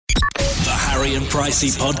Harry and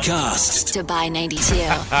Pricey podcast. Dubai 92.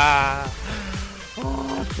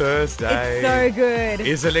 Thursday. It's so good.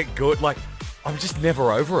 Isn't it good? Like, I'm just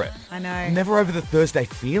never over it. I know. Never over the Thursday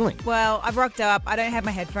feeling. Well, I've rocked up. I don't have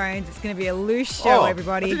my headphones. It's going to be a loose show, I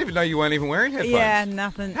everybody. didn't even know you weren't even wearing headphones. Yeah,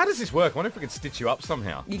 nothing. How does this work? I wonder if we could stitch you up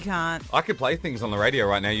somehow. You can't. I could play things on the radio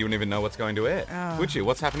right now. You wouldn't even know what's going to air. Oh. Would you?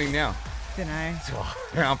 What's happening now? Don't know.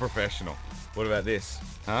 How unprofessional. What about this?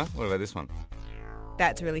 Huh? What about this one?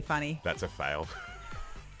 That's really funny. That's a fail.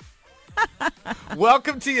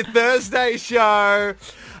 Welcome to your Thursday show.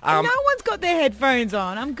 No one's got their headphones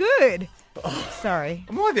on. I'm good. Sorry.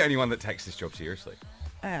 Am I the only one that takes this job seriously?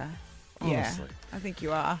 Yeah, Honestly. I think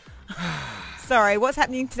you are. Sorry, what's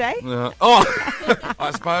happening today?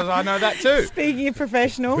 I suppose I know that too. Speaking of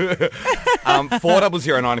professional.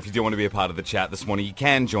 4009 if you do want to be a part of the chat this morning. You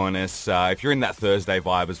can join us if you're in that Thursday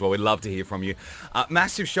vibe as well. We'd love to hear from you.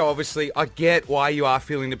 Massive show, obviously. I get why you are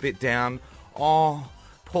feeling a bit down. Oh,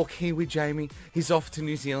 poor Kiwi Jamie. He's off to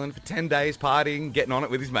New Zealand for 10 days partying, getting on it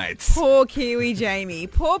with his mates. Poor Kiwi Jamie.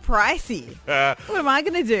 Poor Pricey. What am I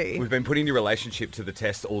going to do? We've been putting your relationship to the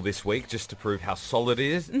test all this week just to prove how solid it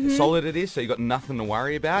is. Solid it is, so you've got nothing to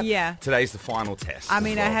worry about. Yeah. Today's the final test. I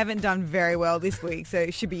mean, as well. I haven't done very well this week, so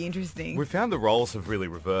it should be interesting. We found the roles have really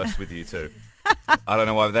reversed with you too. I don't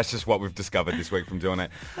know why, but that's just what we've discovered this week from doing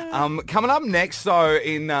it. Coming up next, though,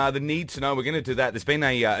 in the Need to Know, we're going to do that. There's been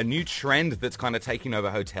a new trend that's kind of taking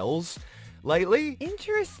over hotels lately.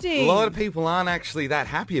 Interesting. A lot of people aren't actually that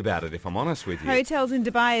happy about it, if I'm honest with you. Hotels in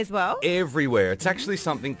Dubai as well? Everywhere. It's actually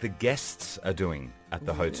something the guests are doing at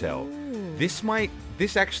the hotel.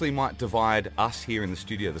 This actually might divide us here in the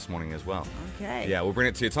studio this morning as well. Okay. Yeah, we'll bring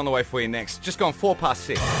it to you. It's on the way for you next. Just gone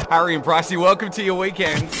 6:04. Harry and Pricey, welcome to your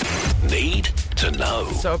weekend. Need to know.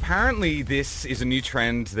 So apparently this is a new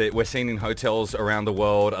trend that we're seeing in hotels around the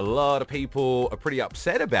world. A lot of people are pretty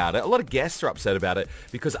upset about it. A lot of guests are upset about it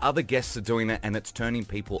because other guests are doing it and it's turning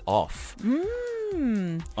people off.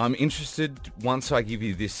 I'm interested, once I give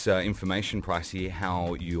you this information, Pricey,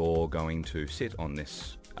 how you're going to sit on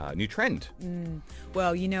this new trend.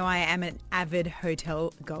 Well, you know I am an avid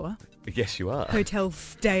hotel goer. Yes, you are. Hotel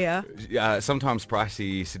stayer. Sometimes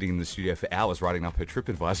Pricey is sitting in the studio for hours writing up her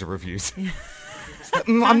TripAdvisor reviews.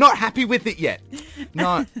 I'm not happy with it yet.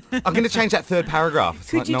 No, I'm going to change that third paragraph. It's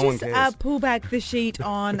Could like you no one just cares. pull back the sheet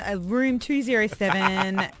on room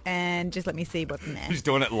 207 and just let me see what's in there? She's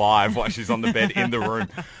doing it live while she's on the bed in the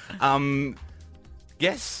room.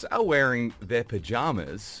 Guests are wearing their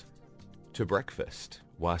pajamas to breakfast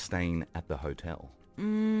while staying at the hotel.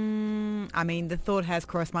 I mean, the thought has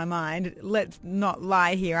crossed my mind. Let's not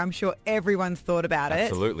lie here. I'm sure everyone's thought about it.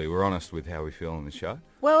 Absolutely. We're honest with how we feel on the show.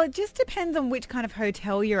 Well, it just depends on which kind of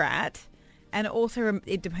hotel you're at. And also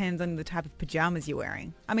it depends on the type of pajamas you're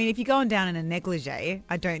wearing. I mean, if you're going down in a negligee,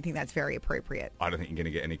 I don't think that's very appropriate. I don't think you're going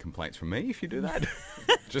to get any complaints from me if you do that.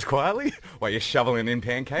 Just quietly while you're shoveling in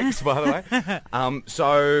pancakes, by the way.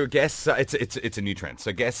 So guests, it's a new trend.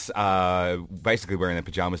 So guests are basically wearing their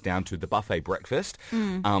pajamas down to the buffet breakfast.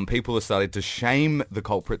 People have started to shame the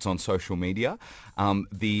culprits on social media.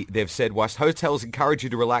 They've said, whilst hotels encourage you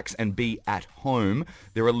to relax and be at home,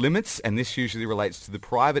 there are limits, and this usually relates to the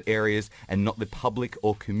private areas and not the public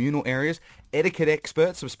or communal areas. Etiquette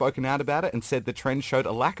experts have spoken out about it and said the trend showed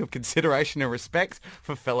a lack of consideration and respect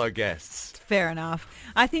for fellow guests. Fair enough.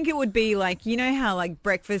 I think it would be like, you know how like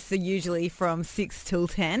breakfasts are usually from 6 till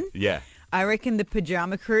 10? Yeah. I reckon the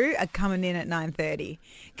pajama crew are coming in at 9:30.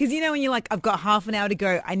 Because you know when you're like, I've got half an hour to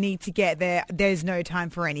go, I need to get there, there's no time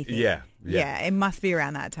for anything. Yeah. It must be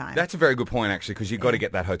around that time. That's a very good point, actually, because you've got to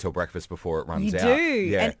get that hotel breakfast before it runs You out. do.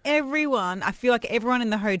 Yeah. And everyone, I feel like everyone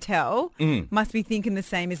in the hotel must be thinking the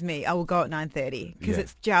same as me. I will go at 9:30 because Yeah.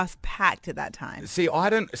 it's just packed at that time.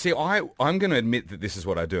 I'm going to admit that this is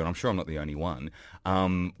what I do, and I'm sure I'm not the only one,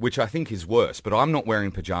 which I think is worse, but I'm not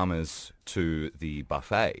wearing pajamas to the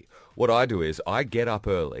buffet. What I do is I get up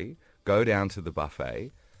early, go down to the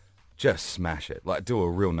buffet, just smash it, like do a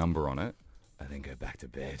real number on it, and then go back to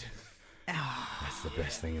bed. That's the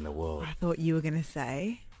best thing in the world. I thought you were going to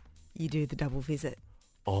say you do the double visit.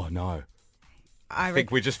 Oh, no. I I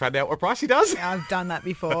think we just found out what Pricey does. I've done that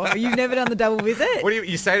before. You've never done the double visit? What do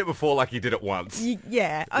you said it before like you did it once.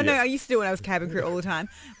 Yeah. I know. Yeah. I used to do it when I was cabin crew all the time.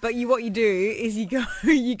 But what you do is you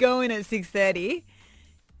go in at 6:30,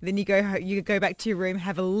 then you go back to your room,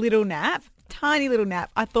 have a little nap. Tiny little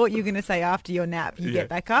nap. I thought you were going to say after your nap you get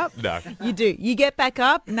back up. No. You do. You get back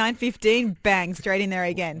up, 9:15, bang, straight in there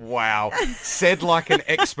again. Wow. Said like an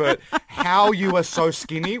expert. How you are so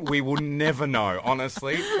skinny, we will never know,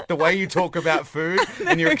 honestly. The way you talk about food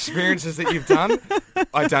and your experiences that you've done,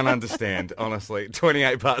 I don't understand, honestly.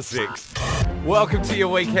 6:28. Welcome to your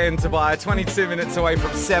weekend, Tobiah. 22 minutes away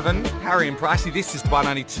from 7. Harry and Pricey, this is Dubai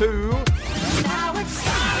 92. Now it's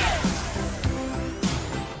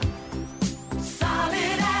solid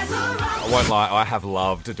as a rock. I won't lie, I have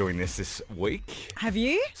loved doing this week. Have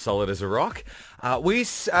you? Solid as a rock.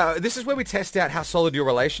 This is where we test out how solid your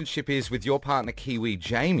relationship is with your partner, Kiwi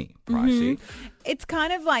Jamie, Pricey. It's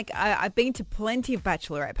kind of like I've been to plenty of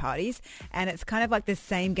bachelorette parties, and it's kind of like the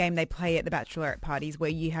same game they play at the bachelorette parties where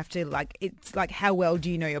you have to it's like how well do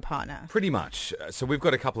you know your partner? Pretty much. So we've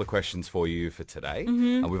got a couple of questions for you for today.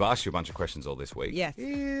 We've asked you a bunch of questions all this week. Yes.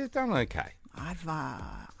 You've done okay.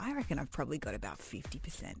 I reckon I've probably got about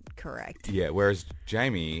 50% correct. Yeah, whereas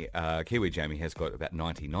Jamie, Kiwi Jamie, has got about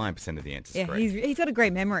 99% of the answers Yeah, correct. he's got a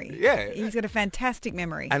great memory. Yeah. He's got a fantastic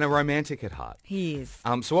memory. And a romantic at heart. He is.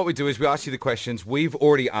 So what we do is we ask you the questions. We've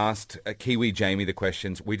already asked Kiwi Jamie the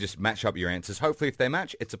questions. We just match up your answers. Hopefully, if they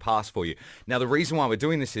match, it's a pass for you. Now, the reason why we're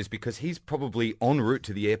doing this is because he's probably en route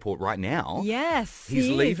to the airport right now. Yes, He's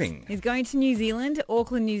he is. leaving. He's going to New Zealand,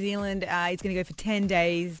 Auckland, New Zealand. He's going to go for 10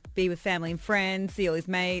 days, be with family and friends, see all his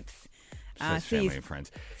mates, Says see family his, and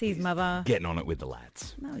friends. see his mother. Getting on it with the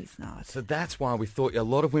lads. No, he's not. So that's why we thought a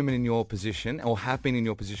lot of women in your position, or have been in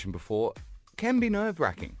your position before, can be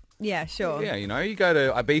nerve-wracking. Yeah, sure. Yeah, you know, you go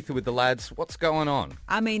to Ibiza with the lads, what's going on?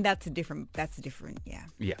 I mean, that's a different, yeah.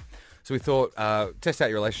 Yeah. So we thought, test out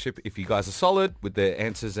your relationship. If you guys are solid with the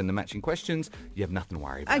answers and the matching questions, you have nothing to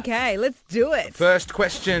worry about. Okay, let's do it. First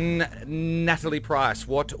question, Natalie Price.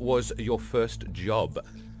 What was your first job?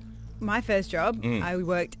 My first job, I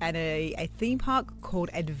worked at a theme park called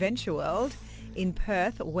Adventure World in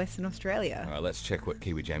Perth, Western Australia. All right, let's check what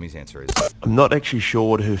Kiwi Jamie's answer is. I'm not actually sure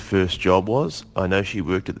what her first job was. I know she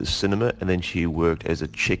worked at the cinema and then she worked as a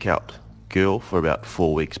checkout girl for about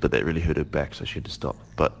 4 weeks, but that really hurt her back, so she had to stop.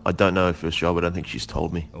 But I don't know her first job. I don't think she's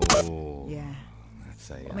told me. Oh, Yeah. that's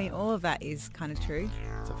a, I mean, all of that is kind of true.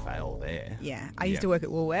 it's a fail there. Yeah. I used Yeah. to work at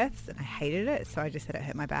Woolworths and I hated it, so I just said it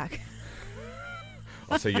hurt my back.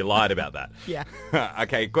 Oh, so you lied about that. Yeah.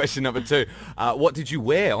 Okay, question number 2. What did you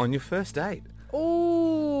wear on your first date?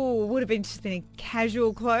 Ooh, would have been just been in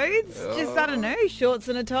casual clothes. Just, I don't know, shorts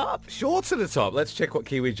and a top. Shorts at the top. Let's check what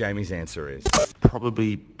Kiwi Jamie's answer is.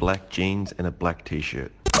 Probably black jeans and a black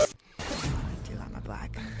t-shirt. I do like my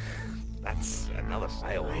black. That's another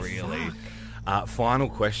fail, really. Final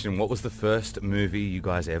question. What was the first movie you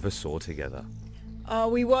guys ever saw together? Oh,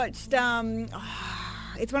 we watched,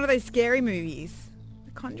 it's one of those scary movies.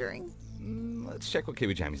 The Conjuring. Let's check what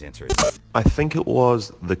Kiwi Jamie's answer is. I think it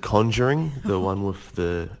was The Conjuring, the one with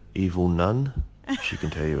the evil nun. She can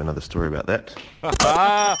tell you another story about that.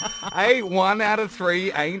 Hey, 1 out of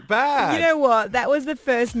 3 ain't bad. You know what? That was the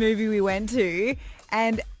first movie we went to,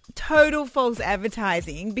 and total false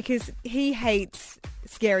advertising because he hates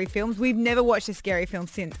scary films. We've never watched a scary film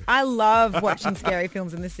since. I love watching scary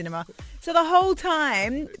films in the cinema. So the whole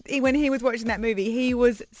time when he was watching that movie, he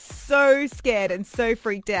was so scared and so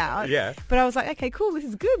freaked out. Yeah. But I was like, okay, cool. This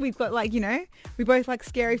is good. We've got we both like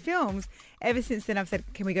scary films. Ever since then, I've said,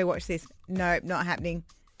 can we go watch this? Nope, not happening.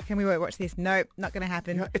 Can we watch this? Nope, not going to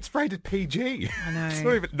happen. It's rated PG. I know. It's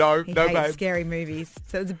not even, no, He no, hates babe. scary movies.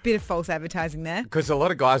 So it was a bit of false advertising there. Because a lot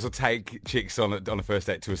of guys will take chicks on a first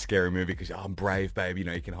date to a scary movie because, I'm brave, babe. You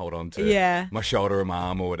know, you can hold on to Yeah. my shoulder or my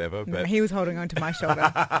arm or whatever. But He was holding on to my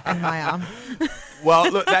shoulder and my arm.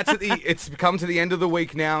 well, look, it's come to the end of the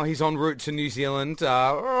week now. He's en route to New Zealand.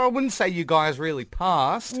 I wouldn't say you guys really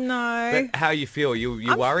passed. No. But how you feel?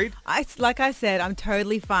 You worried? Like I said, I'm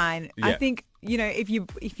totally fine. I Yeah. think, if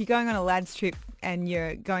you're going on a lads trip and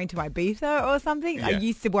you're going to Ibiza or something, I Yeah.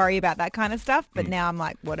 used to worry about that kind of stuff, but now I'm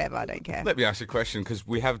like, whatever, I don't care. Let me ask you a question, because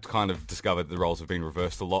we have kind of discovered the roles have been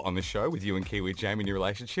reversed a lot on this show with you and Kiwi Jamie in your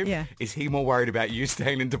relationship. Yeah. Is he more worried about you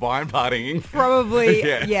staying in Dubai and partying? Probably,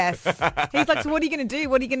 Yeah. yes. He's like, so what are you going to do?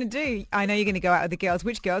 What are you going to do? I know you're going to go out with the girls.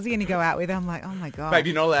 Which girls are you going to go out with? I'm like, oh my God. Babe,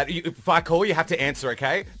 you're not allowed. If I call, you have to answer,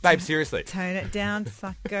 okay? Babe, seriously. Tone it down,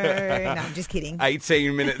 sucker. No, I'm just kidding.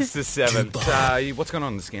 18 minutes to 7. What's going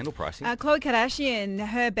on in the scandal, Pricey? Khloe Kardashian,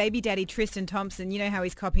 her baby daddy Tristan Thompson, you know how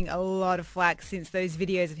he's copping a lot of flack since those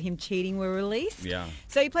videos of him cheating were released? Yeah.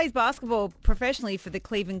 So he plays basketball professionally for the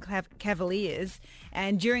Cleveland Cavaliers,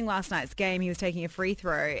 and during last night's game he was taking a free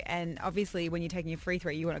throw, and obviously when you're taking a free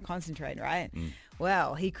throw you want to concentrate, right?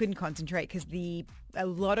 Well, he couldn't concentrate because a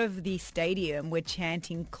lot of the stadium were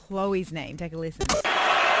chanting Khloe's name. Take a listen.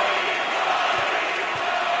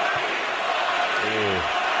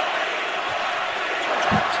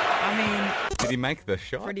 I mean, Did he make the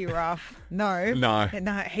shot? Pretty rough. No. No.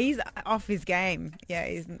 No, he's off his game. Yeah,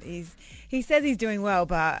 he says he's doing well,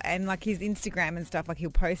 and like his Instagram and stuff, like he'll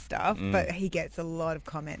post stuff, but he gets a lot of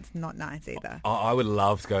comments. Not nice either. I would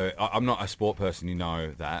love to go. I'm not a sport person, you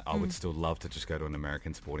know that. I would still love to just go to an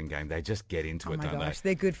American sporting game. They just get into Oh it, my don't gosh, they?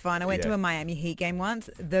 they're good fun. I went to Yeah. a Miami Heat game once.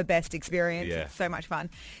 The best experience. Yeah. It's so much fun.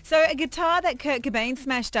 So a guitar that Kurt Cobain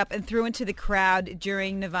smashed up and threw into the crowd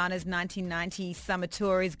during Nirvana's 1990 summer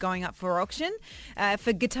tour is going up for auction.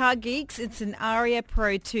 For guitar geeks, it's an Aria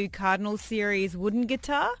Pro 2 Cardinal Series wooden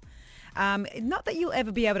guitar. Not that you'll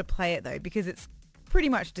ever be able to play it though, because it's pretty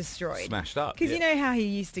much destroyed. Smashed up, Because yeah. you know how he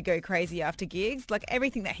used to go crazy after gigs? Like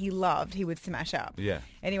everything that he loved, he would smash up. Yeah.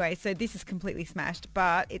 Anyway, so this is completely smashed,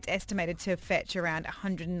 but it's estimated to fetch around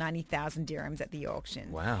 190,000 dirhams at the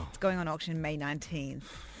auction. Wow. It's going on auction May 19th.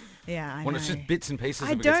 Yeah, I Well, know. it's just bits and pieces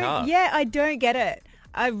I of a don't, guitar. Yeah, I don't get it.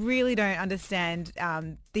 I really don't understand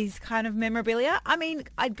these kind of memorabilia. I mean,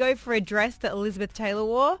 I'd go for a dress that Elizabeth Taylor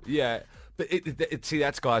wore. Yeah. But see,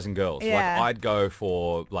 that's guys and girls. Yeah. Like, I'd go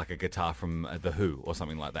for like a guitar from The Who or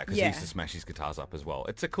something like that because he Yeah. used to smash his guitars up as well.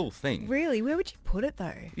 It's a cool thing. Really? Where would you put it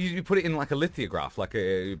though? You put it in like a lithograph, like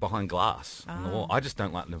behind glass on the wall. I just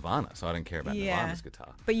don't like Nirvana, so I don't care about Nirvana's guitar.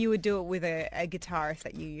 But you would do it with a guitarist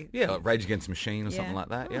that you... Yeah, like Rage Against the Machine or something like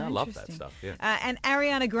that. Oh, Yeah, I love that interesting. stuff. Yeah. And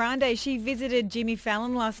Ariana Grande, she visited Jimmy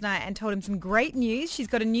Fallon last night and told him some great news. She's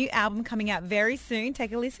got a new album coming out very soon.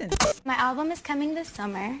 Take a listen. My album is coming this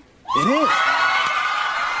summer. It is.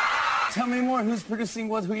 Tell me more. Who's producing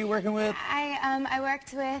what? Who are you working with? I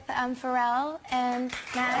worked with Pharrell and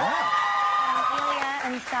Matt,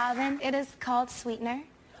 Ilya and Savin. It is called Sweetener.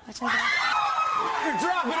 Which I'm You're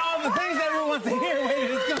dropping all the things everyone wants to hear.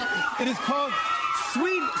 Wait, it is called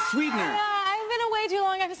Sweetener. I've been away too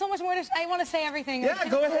long. I have so much more to... I want to say everything. Yeah,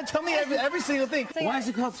 go ahead. Tell me every single thing. So, Why is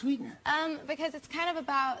it called Sweetener? Because it's kind of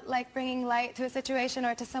about like bringing light to a situation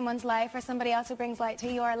or to someone's life or somebody else who brings light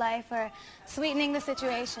to your life or sweetening the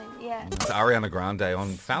situation. Yeah. It's Ariana Grande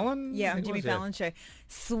on Fallon? Yeah, I on think it Jimmy was, yeah. Fallon show.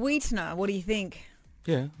 Sweetener, what do you think?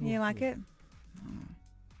 Yeah. You like it?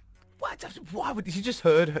 What? Why would you just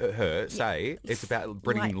heard her say it's about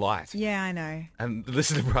bringing light? Yeah, I know. And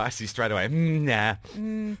listen to Brycey straight away. Nah.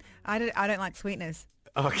 I don't like sweeteners.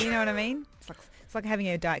 Okay. You know what I mean? It's like having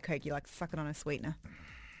a Diet Coke. You like suck it on a sweetener.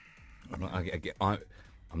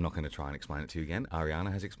 I'm not going to try and explain it to you again.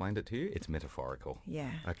 Ariana has explained it to you. It's metaphorical. Yeah.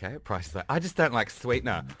 Okay. Price is like, I just don't like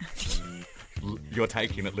sweetener. You're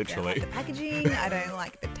taking it I don't literally. like the packaging. I don't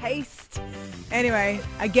like the taste. Anyway,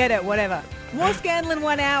 I get it. Whatever. More scandal in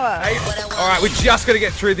 1 hour. Hey, all right, we just got to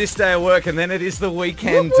get through this day of work, and then it is the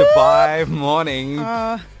weekend. Dubai morning.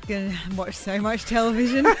 Gonna watch so much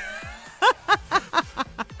television.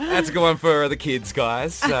 That's a good one for the kids,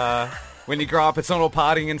 guys. When you grow up, it's not all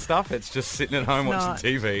partying and stuff. It's just sitting at home watching not.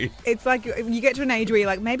 TV. It's like you get to an age where you're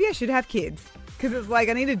like, maybe I should have kids. Because it's like,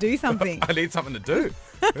 I need to do something. I need something to do.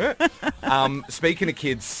 Yeah. Speaking of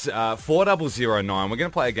kids, 4009, we're going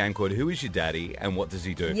to play a game called Who is Your Daddy and What Does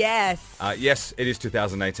He Do? Yes. Yes, it is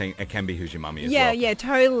 2018. It can be Who's Your Mummy as Yeah, well. yeah,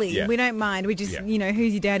 totally. Yeah. We don't mind. We just, Yeah.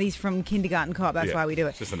 who's your daddy's from Kindergarten Cop. That's Yeah, why we do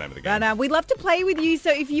it. it's just the name of the game. But we'd love to play with you.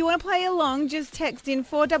 So if you want to play along, just text in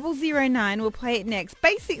 4009. We'll play it next.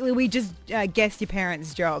 Basically, we just guess your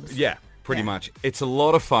parents' jobs. Yeah, pretty Yeah. much. It's a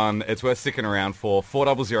lot of fun. It's worth sticking around for.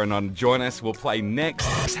 4009. Join us. We'll play next.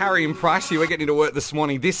 It's Harry and Pricey. We're getting to work this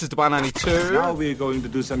morning. This is Dubai 92. Now we're going to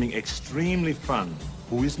do something extremely fun.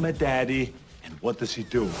 Who is my daddy and what does he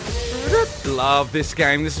do? Love this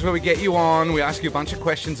game. This is where we get you on. We ask you a bunch of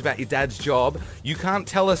questions about your dad's job. You can't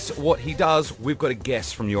tell us what he does. We've got to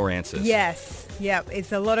guess from your answers. Yes. Yep.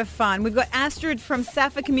 It's a lot of fun. We've got Astrid from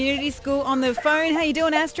Safa Community School on the phone. How you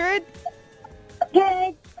doing, Astrid?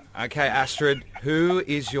 Good. Okay, Astrid, who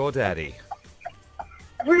is your daddy?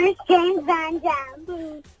 Bruce James Van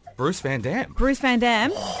Damme. Bruce Van Dam. Bruce Van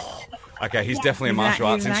Dam. Okay, he's definitely a He's martial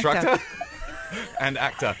arts he's an instructor. actor. And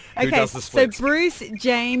actor who Okay, does the so splits. Bruce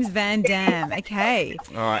James Van Dam. Okay.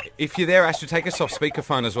 All right, if you're there, Astrid, take us off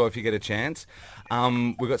speakerphone as well if you get a chance.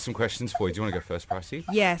 We've got some questions for you. Do you want to go first, Pricey?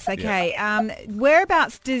 Yes, okay.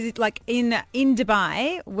 Whereabouts does it, like in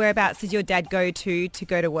Dubai, whereabouts does your dad go to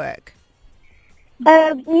go to work?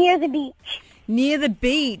 Near the beach. Near the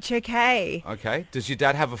beach, okay. Okay. Does your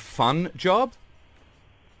dad have a fun job?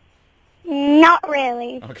 Not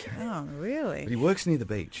really. Okay. Oh, really? He works near the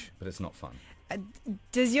beach, but it's not fun.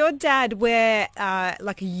 Does your dad wear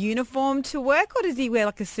like a uniform to work, or does he wear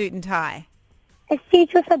like a suit and tie? A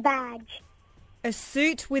suit with a badge. A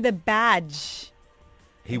suit with a badge.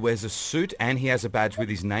 He wears a suit and he has a badge with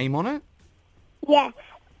his name on it? Yes.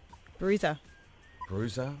 Bruiser.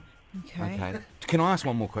 Bruiser. Okay. Can I ask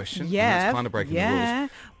one more question? Yeah. It's kind of breaking the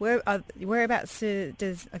rules. Whereabouts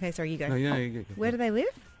does... Okay, sorry, you go. No, you go. Where do they live?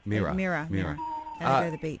 Mira. Mira. Mira. They go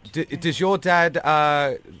to the beach. Does your dad,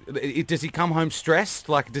 does he come home stressed?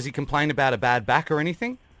 Like, does he complain about a bad back or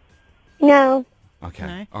anything? No. Okay.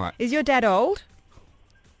 No. All right. Is your dad old?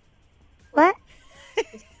 What?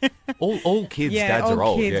 All kids' dads all are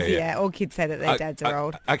old. Kids, Yeah. all kids say that their dads are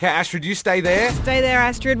old. Okay, Astrid, you stay there. Stay there,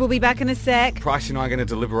 Astrid. We'll be back in a sec. Pricey and I are going to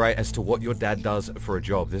deliberate as to what your dad does for a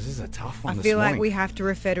job. This is a tough one I this feel morning. like we have to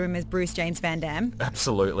refer to him as Bruce James Van Dam.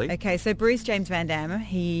 Absolutely. Okay, so Bruce James Van Dam,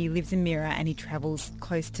 he lives in Mira and he travels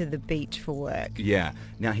close to the beach for work. Yeah.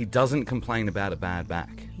 Now, he doesn't complain about a bad back.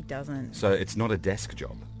 He doesn't. So it's not a desk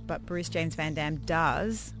job. But Bruce James Van Dam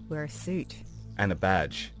does wear a suit. And a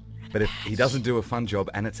badge. But if he doesn't do a fun job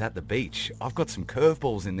and it's at the beach, I've got some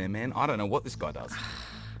curveballs in there, man. I don't know what this guy does.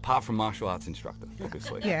 Apart from martial arts instructor,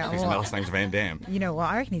 obviously. Yeah, His well- last name's Van Damme. You know what?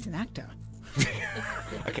 I reckon he's an actor.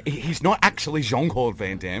 Okay, he's not actually Jean-Claude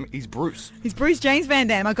Van Damme. He's Bruce. He's Bruce James Van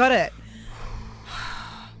Dam. I got it.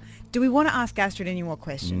 Do we want to ask Astrid any more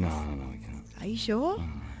questions? No, we can't. Are you sure?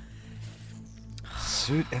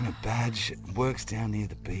 Suit and a badge, works down near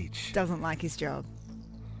the beach. Doesn't like his job.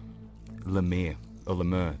 Lemire,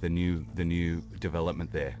 the new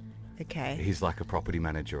development there. Okay. He's like a property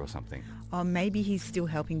manager or something. Or maybe he's still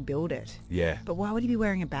helping build it. Yeah, But why would he be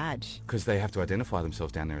wearing a badge? because they have to identify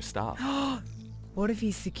themselves down there as staff. What if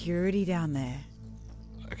he's security down there?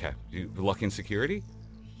 Okay, you lock in security?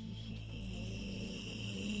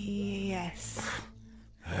 Yes.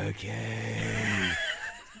 Okay.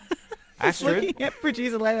 Astrid, Looking at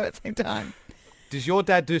producer Layla at the same time. does your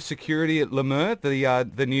dad do security at Lemire,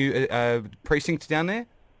 the new precinct down there?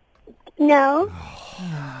 No.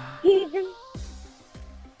 He's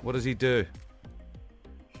What does he do?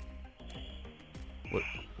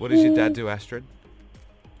 What does your dad do, Astrid?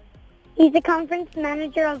 he's a conference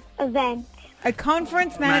manager of events. A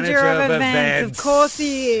conference manager of events. Of course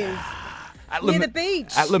he is. At Near the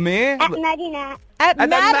beach. At Lemire? At Medina. At At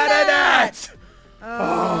the Madanat.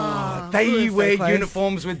 Madanat! They we were so wear close.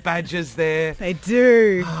 uniforms with badges there. They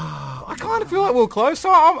do. I kind of feel like we're close,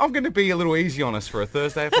 so I'm going to be a little easy on us for a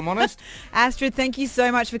Thursday, if I'm honest. Astrid, thank you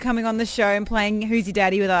so much for coming on the show and playing Who's Your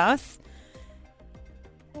Daddy with us.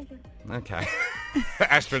 Okay.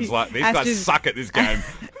 Astrid's like, these Astrid- guys suck at this game.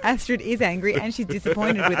 Astrid is angry and she's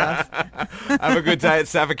disappointed with us. Have a good day at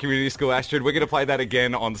Safford Community School, Astrid. We're going to play that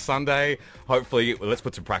again on Sunday. Hopefully, let's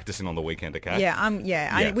put some practice in on the weekend, okay?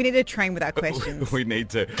 Yeah, we need to train with our questions. We need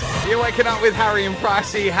to. You're waking up with Harry and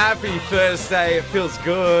Pricey. Happy Thursday. It feels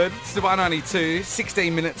good. It's the 192,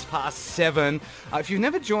 16 minutes past 7. If you've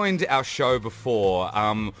never joined our show before,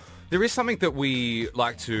 there is something that we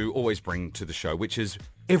like to always bring to the show, which is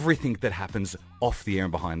everything that happens off the air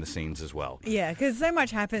and behind the scenes as well. Yeah, because so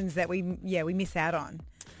much happens that we miss out on.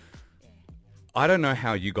 I don't know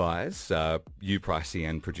how you guys, you Pricey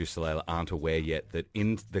and producer Layla, aren't aware yet that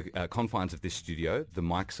in the confines of this studio, the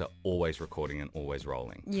mics are always recording and always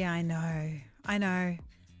rolling. Yeah, I know.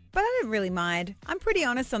 But I don't really mind. I'm pretty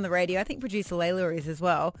honest on the radio. I think producer Layla is as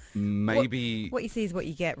well. Maybe What you see is what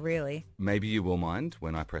you get, really. maybe you will mind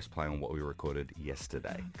when I press play on what we recorded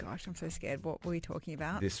yesterday. Gosh, I'm so scared. What were we talking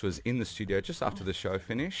about? This was in the studio just after the show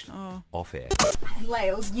finished, off air.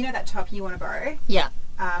 Layles, you know that top you want to borrow? Yeah.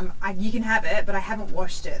 You can have it, but I haven't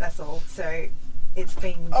washed it, that's all. So it's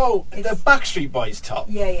been... Oh, the Backstreet Boys top.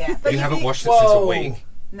 Yeah. But You haven't washed it Whoa. since a week.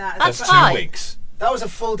 No, That's That's fine. 2 weeks. That was a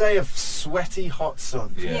full day of sweaty hot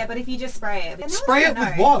sun. Yeah, but if you just spray it... Spray it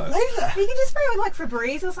with what? Layla. You can just spray it with like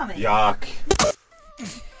Febreze or something. Yuck.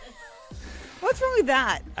 What's wrong with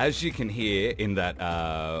that? As you can hear in that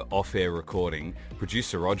off-air recording,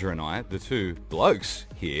 producer Roger and I, the two blokes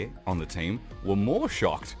here on the team, were more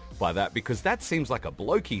shocked by that because that seems like a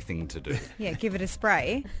blokey thing to do. Yeah, give it a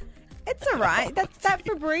spray. It's all right. That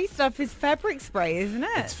Febreze stuff is fabric spray, isn't it?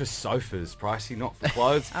 It's for sofas, Pricey, not for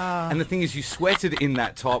clothes. And the thing is, you sweated in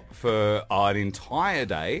that top for an entire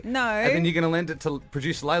day. No. And then you're going to lend it to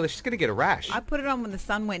producer Layla. She's going to get a rash. I put it on when the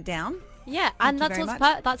sun went down. Yeah, Thank and you that's very what's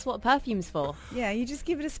much. that's what perfume's for. Yeah, you just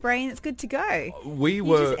give it a spray and it's good to go. We You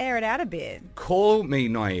were... just air it out a bit. Call me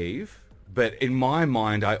naive, but in my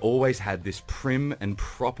mind, I always had this prim and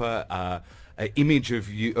proper image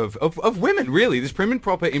of you of women. Really, this prim and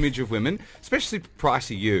proper image of women, especially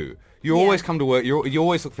Pricey. You always come to work. You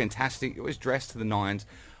always look fantastic. You always dress to the nines.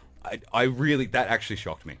 I really, that actually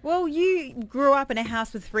shocked me. Well, you grew up in a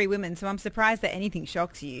house with 3 women, so I'm surprised that anything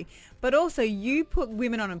shocks you. But also, you put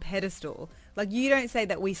women on a pedestal. Like, you don't say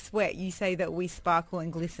that we sweat. You say that we sparkle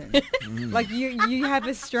and glisten. Like, you have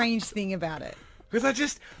a strange thing about it.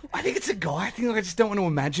 Because I think it's a guy thing. Like, I just don't want to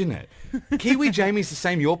imagine it. Kiwi Jamie's the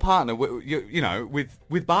same. Your partner, you know,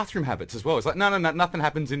 with bathroom habits as well. It's like, no, nothing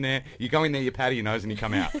happens in there. You go in there, you powder your nose, and you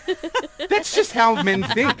come out. That's just how men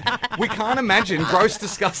think. We can't imagine gross,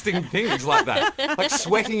 disgusting things like that, like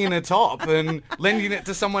sweating in a top and lending it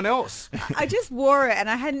to someone else. I just wore it and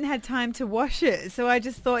I hadn't had time to wash it, so I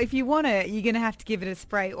just thought if you want it, you're gonna have to give it a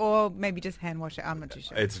spray or maybe just hand wash it. I'm not too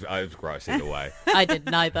sure. It's gross either way. I did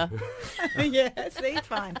neither. Yeah, see, it's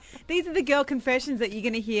fine. These are the girl confessions that you're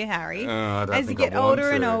going to hear, Harry, I don't as you think get I want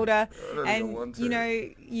older and to. older, I don't think I and want to. you know,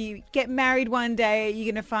 you get married one day,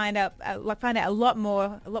 you're going to find out a lot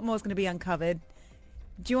more. A lot more is going to be uncovered.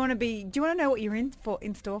 Do you want to know what you're in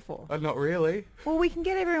store for? Not really. Well, we can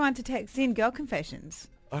get everyone to text in girl confessions.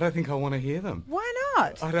 I don't think I want to hear them. Why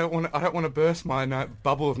not? I don't want to burst my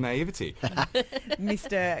bubble of naivety.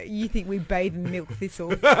 Mister, you think we bathe in milk thistle?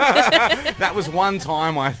 That was one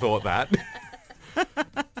time I thought that.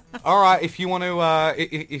 All right, if you want to,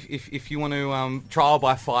 if you want to trial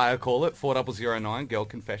by fire, call it 4009 Girl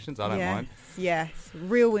Confessions. I don't mind. Yes,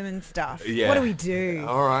 real women stuff. Yeah. What do we do?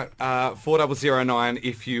 All right, 4009.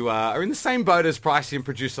 If you are in the same boat as Pricey and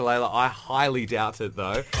producer Layla, I highly doubt it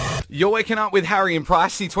though. You're waking up with Harry and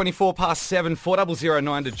Pricey, 7:24,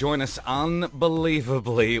 4009 to join us.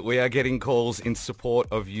 Unbelievably, we are getting calls in support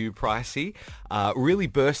of you, Pricey. Really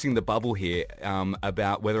bursting the bubble here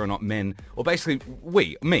about whether or not men, or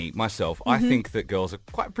basically myself, I think that girls are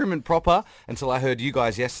quite prim and proper until I heard you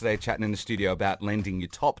guys yesterday chatting in the studio about lending your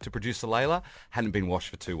top to producer Layla. Hadn't been washed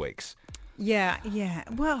for 2 weeks. Yeah.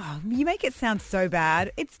 Well, you make it sound so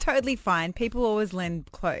bad. It's totally fine. People always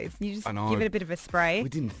lend clothes. You just I know. give it a bit of a spray. We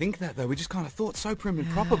didn't think that though. We just kind of thought so prim and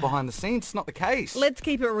proper behind the scenes. It's not the case. Let's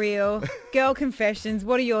keep it real. Girl confessions.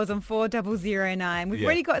 What are yours on 4009? We've Yeah.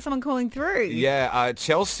 already got someone calling through. Yeah,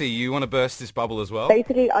 Chelsea, you want to burst this bubble as well?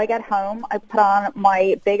 Basically, I get home, I put on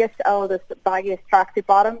my biggest, oldest, baggiest tracksuit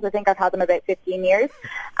bottoms. I think I've had them about 15 years.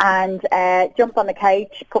 And jump on the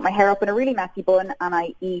couch, put my hair up in a really messy bun, and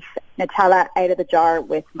I eat Nutella out of the jar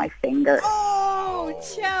with my finger. Oh,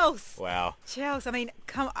 Chels. Wow. Chels, I mean,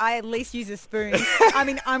 I at least use a spoon. I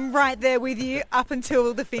mean, I'm right there with you up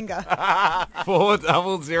until the finger.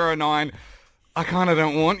 4009. I kind of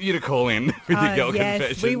don't want you to call in with your girl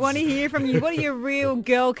confessions. We want to hear from you. What are your real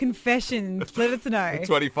girl confessions? Let us know.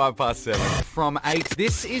 7:25 from 8.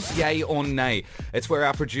 This is Yay or Nay. It's where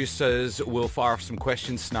our producers will fire off some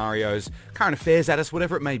questions, scenarios, current affairs at us,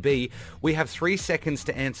 whatever it may be. We have 3 seconds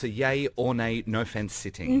to answer yay or nay, no fence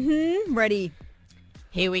sitting. Ready.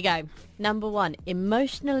 Here we go. Number 1,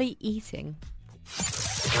 emotionally eating.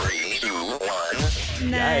 3, 2, 1.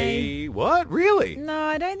 Nay. Yay. What? Really? No,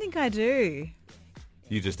 I don't think I do.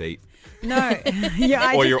 You just eat. No.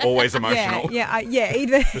 Yeah, Or you're always emotional.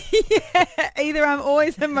 Either I'm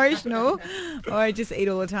always emotional or I just eat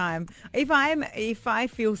all the time. If I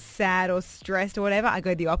feel sad or stressed or whatever, I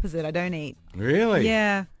go the opposite. I don't eat. Really?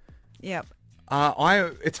 Yeah. Yep.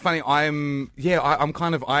 It's funny. I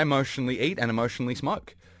emotionally eat and emotionally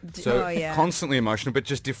smoke. So constantly emotional, but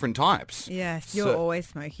just different types. Yes, you're always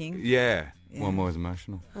smoking. Yeah. Well, I'm always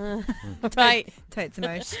emotional. Right. Totes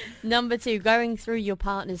emotion. Number 2, going through your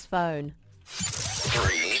partner's phone.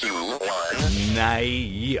 3, 2, 1.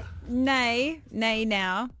 Nay. Nay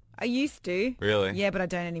now. I used to. Really? Yeah, but I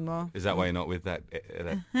don't anymore. Is that why you're not with that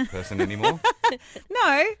person anymore?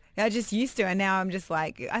 No, I just used to, and now I'm just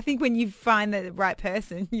like, I think when you find the right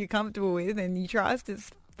person you're comfortable with and you trust,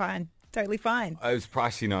 it's fine. Totally fine. As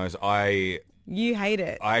Pricey knows, You hate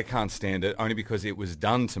it. I can't stand it only because it was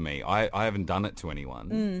done to me. I haven't done it to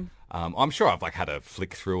anyone. I'm sure I've had a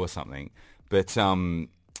flick through or something, but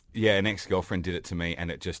yeah, an ex-girlfriend did it to me, and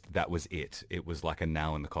that was it. It was like a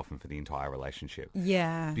nail in the coffin for the entire relationship.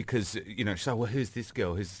 Yeah. Because so who's this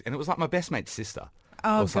girl? And it was like my best mate's sister.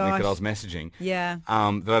 Oh, or something gosh. that I was messaging. Yeah.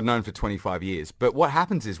 That I've known for 25 years. But what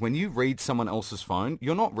happens is when you read someone else's phone,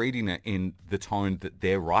 you're not reading it in the tone that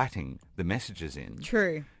they're writing the messages in.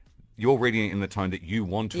 True. You're reading it in the tone that you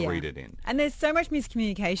want to read it in. And there's so much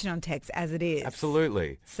miscommunication on text as it is.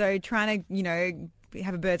 Absolutely. So trying to,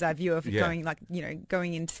 have a bird's eye view of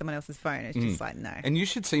going into someone else's phone. It's just like, no. And you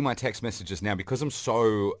should see my text messages now because I'm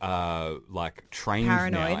so trained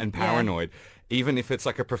now and paranoid. Even if it's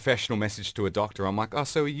like a professional message to a doctor, I'm like, oh,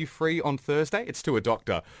 so are you free on Thursday? It's to a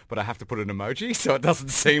doctor, but I have to put an emoji so it doesn't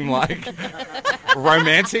seem like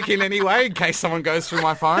romantic in any way in case someone goes through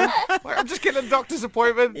my phone. Like, I'm just getting a doctor's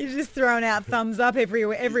appointment. You're just throwing out thumbs up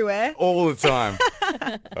everywhere. All the time.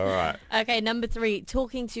 All right. Okay, number 3,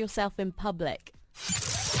 talking to yourself in public.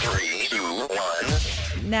 3, 2,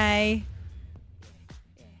 1. Nay.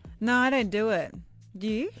 No, I don't do it. Do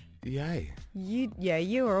you? Yay.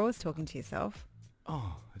 You are always talking to yourself.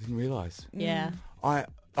 oh, I didn't realise. Yeah. I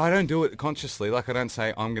don't do it consciously. Like, I don't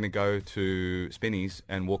say I'm going to go to Spinneys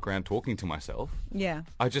and walk around talking to myself. Yeah.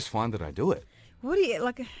 I just find that I do it. What do you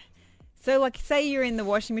like? So, like, say you're in the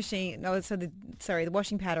washing machine. No, the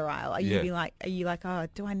washing powder aisle. Are you like, oh,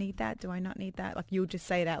 do I need that? Do I not need that? Like, you'll just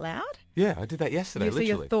say it out loud. Yeah, I did that yesterday. So literally.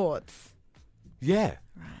 your thoughts. Yeah.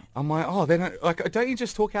 Right. I'm like, oh, don't you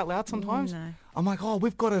just talk out loud sometimes? No. I'm like, oh,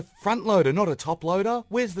 we've got a front loader, not a top loader.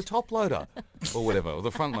 Where's the top loader? Or whatever, or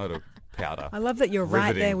the front loader powder. I love that you're right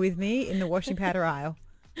Riveting. there with me in the washing powder aisle.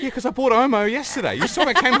 Yeah, because I bought Omo yesterday. You saw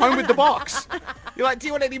me came home with the box. You're like, do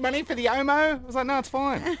you want any money for the Omo? I was like, no, it's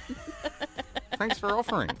fine. Thanks for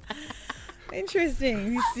offering.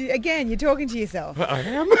 Interesting. Again, you're talking to yourself. I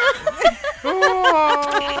am.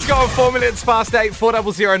 It's going 4 minutes past 8,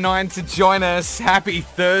 4009 to join us. Happy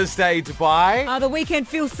Thursday, Dubai. Oh, the weekend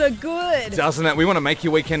feels so good. Doesn't it? We want to make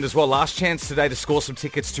your weekend as well. Last chance today to score some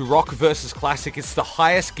tickets to Rock versus Classic. It's the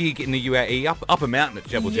highest gig in the UAE, up a mountain at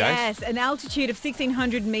Jebel Jais. Yes, an altitude of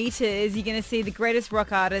 1,600 metres. You're going to see the greatest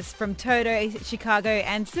rock artists from Toto, Chicago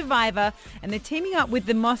and Survivor. And they're teaming up with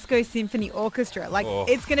the Moscow Symphony Orchestra.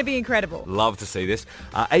 It's going to be incredible. Love to see this.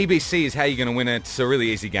 ABC is how you're going to win it. It's a really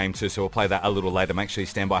easy game too, so we'll play that a little later. Make sure you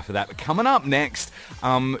stand by for that. But coming up next,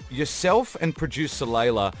 yourself and producer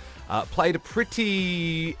Layla played a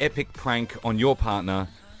pretty epic prank on your partner,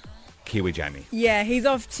 Kiwi Jamie. Yeah, he's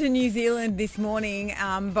off to New Zealand this morning,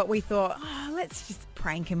 but we thought, let's just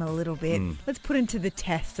prank him a little bit. Let's put him to the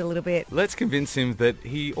test a little bit. Let's convince him that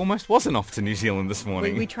he almost wasn't off to New Zealand this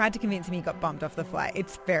morning. We tried to convince him he got bumped off the flight.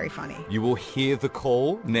 It's very funny. You will hear the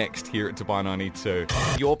call next here at Dubai 92.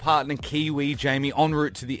 Your partner, Kiwi Jamie, en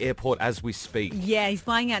route to the airport as we speak. Yeah, he's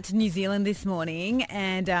flying out to New Zealand this morning,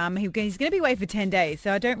 and he's going to be away for 10 days,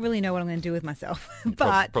 so I don't really know what I'm going to do with myself.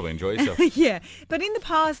 But Probably enjoy yourself. Yeah, but in the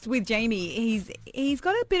past with Jamie, he's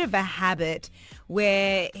got a bit of a habit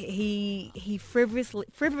where he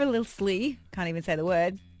frivolously, can't even say the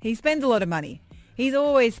word, he spends a lot of money. He's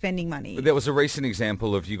always spending money. There was a recent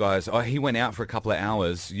example of you guys. He went out for a couple of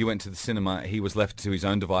hours. You went to the cinema. He was left to his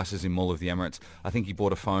own devices in Mall of the Emirates. I think he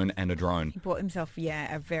bought a phone and a drone. He bought himself,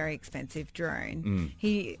 a very expensive drone.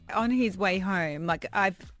 He, on his way home,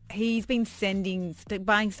 he's been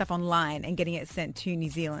buying stuff online and getting it sent to New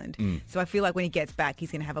Zealand. So I feel like when he gets back,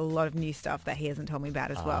 he's going to have a lot of new stuff that he hasn't told me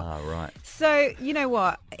about as well. Ah, right. So, you know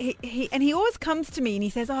what? He always comes to me and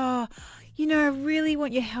he says, I really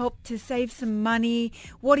want your help to save some money.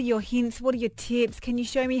 What are your hints? What are your tips? Can you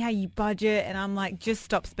show me how you budget? And I'm like, just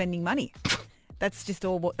stop spending money. That's just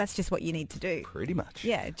what you need to do. Pretty much.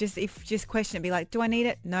 Yeah, just question it. Be like, do I need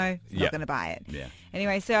it? No, not going to buy it. Yeah.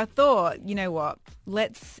 Anyway, so I thought, you know what?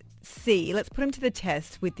 Let's put him to the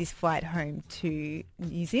test with this flight home to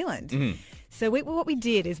New Zealand. So what we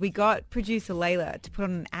did is we got producer Layla to put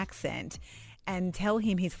on an accent and tell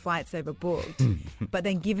him his flight's overbooked, but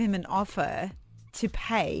then give him an offer to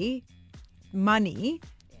pay money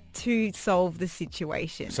to solve the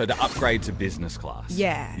situation. So to upgrade to business class.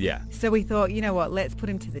 Yeah. Yeah. So we thought, you know what, let's put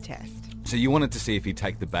him to the test. So you wanted to see if he'd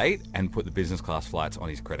take the bait and put the business class flights on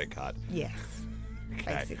his credit card. Yes.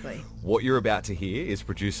 Okay. Basically. What you're about to hear is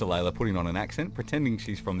producer Layla putting on an accent, pretending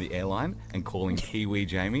she's from the airline and calling Kiwi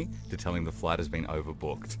Jamie to tell him the flight has been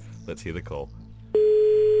overbooked. Let's hear the call.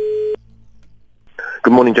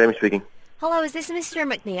 Good morning, Jamie speaking. Hello, is this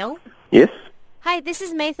Mr. McNeil? Yes? Hi, this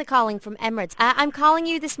is Maytha calling from Emirates. I'm calling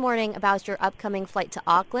you this morning about your upcoming flight to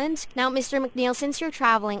Auckland. Now, Mr. McNeil, since you're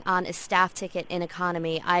traveling on a staff ticket in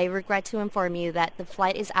economy, I regret to inform you that the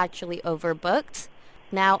flight is actually overbooked.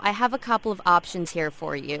 Now, I have a couple of options here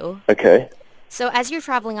for you. Okay. So as you're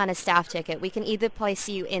traveling on a staff ticket, we can either place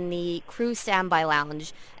you in the crew standby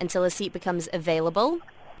lounge until a seat becomes available.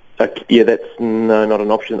 Yeah, that's not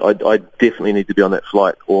an option. I definitely need to be on that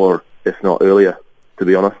flight, or if not earlier, to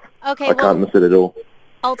be honest. Okay, I can't miss it at all.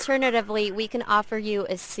 Alternatively, we can offer you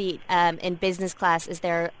a seat in business class as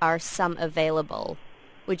there are some available.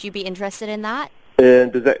 Would you be interested in that?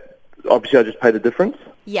 And does that, obviously I just pay the difference?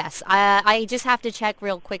 Yes, I just have to check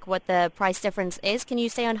real quick what the price difference is. Can you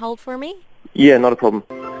stay on hold for me? Yeah, not a problem.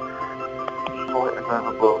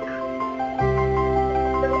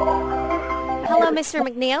 Hello, Mr.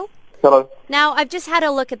 McNeil. Hello. Now, I've just had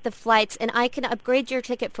a look at the flights, and I can upgrade your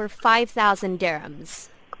ticket for 5,000 dirhams.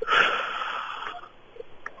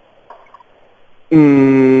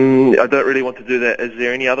 I don't really want to do that. Is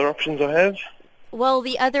there any other options I have? Well,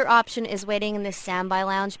 the other option is waiting in the standby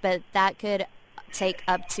lounge, but that could take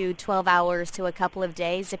up to 12 hours to a couple of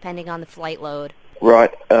days, depending on the flight load.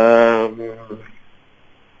 Right.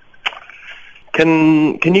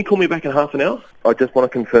 Can you call me back in half an hour? I just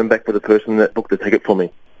want to confirm back with the person that booked the ticket for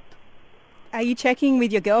me. Are you checking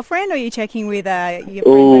with your girlfriend or are you checking with your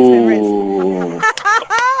friend? Ooh.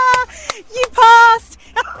 You passed!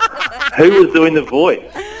 Who was doing the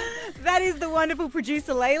voice? That is the wonderful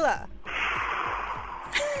producer, Layla.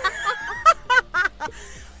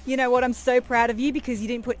 You know what? I'm so proud of you because you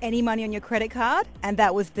didn't put any money on your credit card, and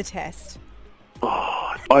that was the test.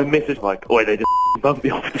 Oh, I messaged like, "Oi, they just bumped me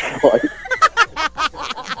off the side."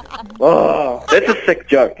 Oh, that's a sick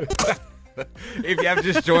joke. If you have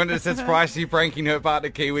just joined us, it's Pricey pranking her partner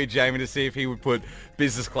Kiwi Jamie to see if he would put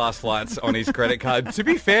business class flights on his credit card. To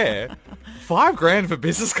be fair, $5,000 for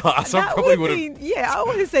business class, I probably would have... Yeah, I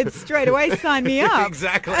would have said straight away, sign me up.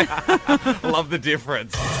 Exactly. Love the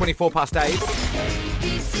difference. 8:24.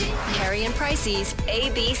 Carrie and Pricey's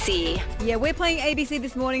ABC. Yeah, we're playing ABC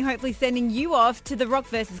this morning, hopefully sending you off to the Rock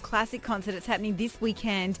vs. Classic concert. It's happening this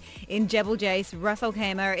weekend in Jebel Jais, Ras Al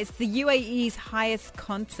Khaimah. It's the UAE's highest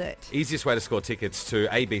concert. Easiest way to score tickets to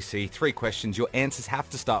ABC. 3 questions. Your answers have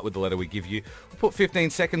to start with the letter we give you. We'll put 15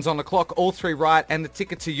 seconds on the clock, all 3 right, and the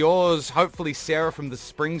ticket to yours. Hopefully Sarah from the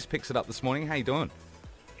Springs picks it up this morning. How you doing?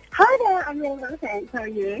 Hi there, I'm really well, thanks. How are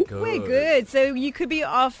you? Good. We're good. So you could be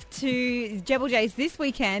off to Jebel Jais this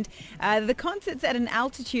weekend. The concert's at an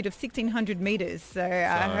altitude of 1,600 metres, so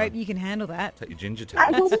I hope you can handle that. Take your ginger tea.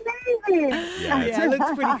 That's amazing. Yeah, It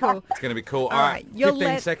looks pretty cool. It's going to be cool. All All right, right, your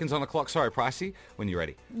 15 seconds on the clock. Sorry, Pricey, when you're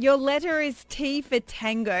ready. Your letter is T for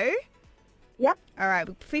Tango. Yep. All right,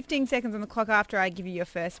 15 seconds on the clock after I give you your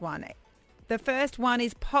first one. The first one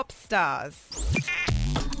is Pop Stars.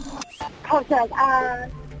 Pop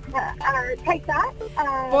Stars, Take That.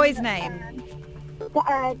 Boy's name.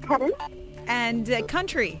 Kevin. And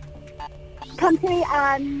country. Country,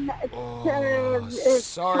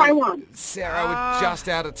 Sorry, Taiwan. Sarah, we're just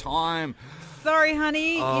out of time. Sorry,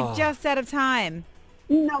 honey, you're just out of time.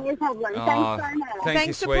 No problem. Thanks so much. Thank you,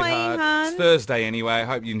 Thanks for sweetheart. playing, hon. It's Thursday anyway. I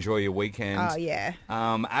hope you enjoy your weekend. Oh, yeah.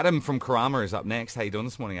 Adam from Karama is up next. How you doing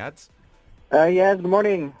this morning, Ads? Yes, good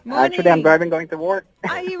morning. Morning. Actually, I'm driving going to work.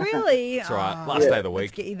 Are you really? It's all right. Last day of the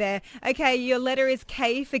Let's week. get you there. Okay, your letter is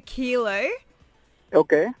K for Kilo.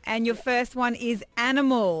 Okay. And your first one is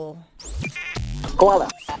Animal. Koala.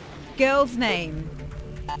 Girl's name.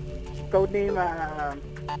 Code name,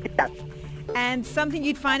 Kit Kat. And something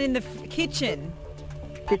you'd find in the kitchen.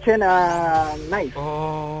 Kitchen, knife.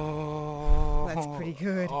 Oh. That's pretty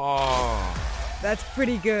good. Oh. That's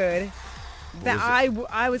pretty good. That Was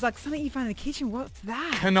I was like, something you find in the kitchen, what's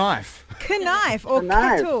that? Knife. Knife or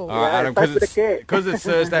Knife. kettle. All right, Adam, starts with a K. because it's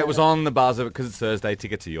Thursday. It was on the buzzer, because it's Thursday.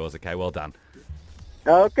 Ticket to yours. Okay, well done.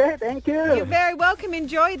 Okay, thank you. You're very welcome.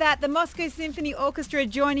 Enjoy that. The Moscow Symphony Orchestra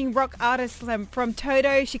joining rock artists from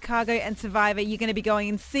Toto, Chicago and Survivor. You're going to be going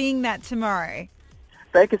and seeing that tomorrow.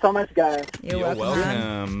 Thank you so much, guys. You're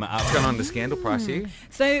welcome. What's going on to Scandal, Pricey?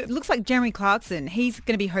 So it looks like Jeremy Clarkson, he's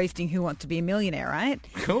going to be hosting Who Wants to Be a Millionaire, right?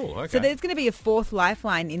 Cool, okay. So there's going to be a 4th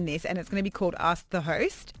lifeline in this, and it's going to be called Ask the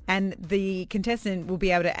Host, and the contestant will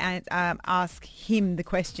be able to ask him the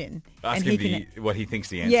question. Ask and him what he thinks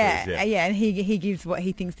the answer is. Yeah, and he gives what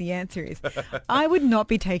he thinks the answer is. I would not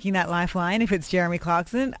be taking that lifeline if it's Jeremy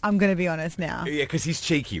Clarkson. I'm going to be honest now. Yeah, because he's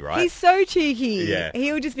cheeky, right? He's so cheeky. Yeah.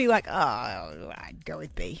 He'll just be like, oh, I'd go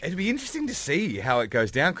with B. It'd be interesting to see how it goes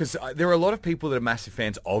down, because there are a lot of people that are massive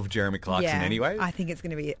fans of Jeremy Clarkson anyway. I think it's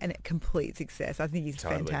going to be a complete success. I think he's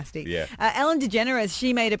fantastic. Yeah. Ellen DeGeneres,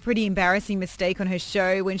 she made a pretty embarrassing mistake on her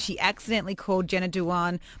show when she accidentally called Jenna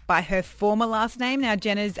Dewan by her former last name. Now,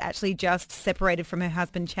 Jenna's actually just separated from her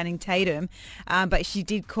husband, Channing Tatum, but she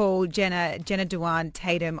did call Jenna Dewan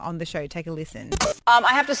Tatum on the show. Take a listen.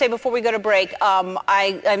 I have to say before we go to break,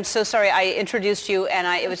 I'm so sorry I introduced you, and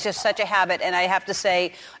it was just such a habit, and I have to say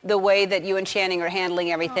the way that you and Channing are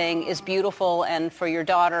handling everything is beautiful, and for your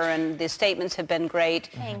daughter, and the statements have been great.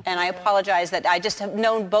 And I apologize that I just have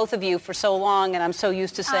known both of you for so long, and I'm so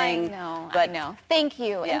used to saying. I know. Thank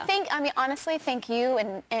you. Yeah. And honestly, thank you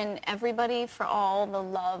and everybody for all the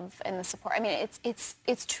love and the support. I mean,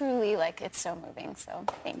 it's truly like, it's so moving. So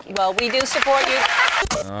thank you. Well, we do support you.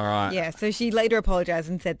 All right. Yeah, so she later apologized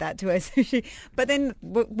and said that to us. But then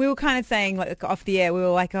we were kind of saying, like, off the air, we were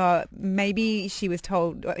like, oh, maybe she was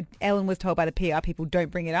told, Ellen was told by the PR people,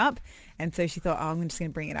 don't bring it up. And so she thought, oh, I'm just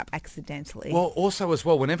going to bring it up accidentally. Well, also as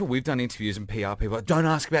well, whenever we've done interviews and PR people are, don't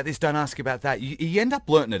ask about this, don't ask about that, you end up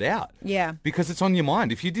blurting it out. Yeah. Because it's on your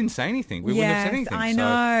mind. If you didn't say anything, we wouldn't have said anything. I So,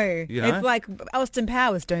 know. you know. It's like Austin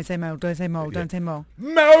Powers, don't say mole, don't say mole, don't say mole.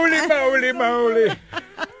 Moly, moly, moly.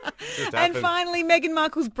 And finally, Meghan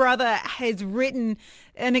Markle's brother has written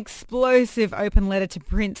an explosive open letter to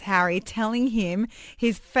Prince Harry telling him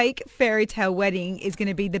his fake fairy tale wedding is going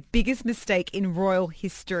to be the biggest mistake in royal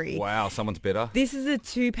history. Wow, someone's bitter. This is a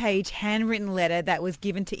 2-page handwritten letter that was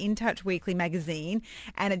given to In Touch Weekly magazine,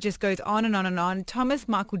 and it just goes on and on and on. Thomas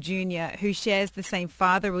Markle Jr., who shares the same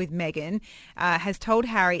father with Meghan, has told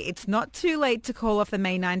Harry it's not too late to call off the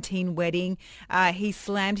May 19 wedding. He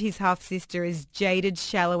slammed his half-sister as jaded,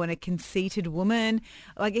 shallow and a conceited woman.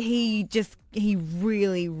 Like, he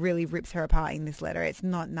really, really rips her apart in this letter. It's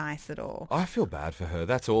not nice at all. I feel bad for her.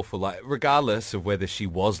 That's awful. Like, regardless of whether she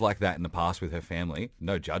was like that in the past with her family,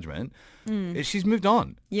 no judgment. She's moved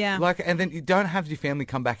on. Yeah. Like, and then you don't have your family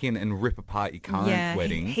come back in and rip apart your current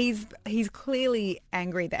wedding. He's clearly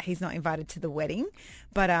angry that he's not invited to the wedding.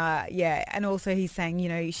 But, and also he's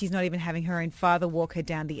saying, she's not even having her own father walk her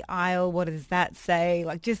down the aisle. What does that say?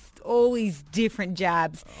 Like, just all these different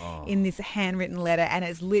jabs in this handwritten letter, and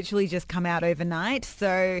it's literally just come out overnight.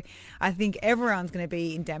 So I think everyone's going to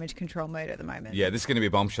be in damage control mode at the moment. Yeah, this is going to be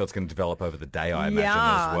a bombshell. It's going to develop over the day, I imagine,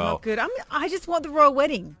 as well. Not good. I just want the royal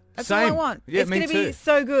wedding. That's all I want. Yeah, it's me going to too. be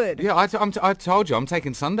so good. Yeah, I told you I'm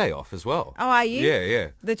taking Sunday off as well. Oh, are you? Yeah.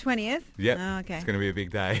 The 20th? Yeah. Oh, okay. It's going to be a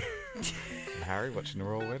big day. Harry watching the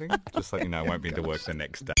royal wedding? Just let you know, I won't be into work the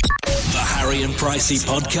next day. The Harry and Pricey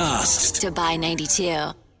Podcast. Dubai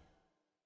 92.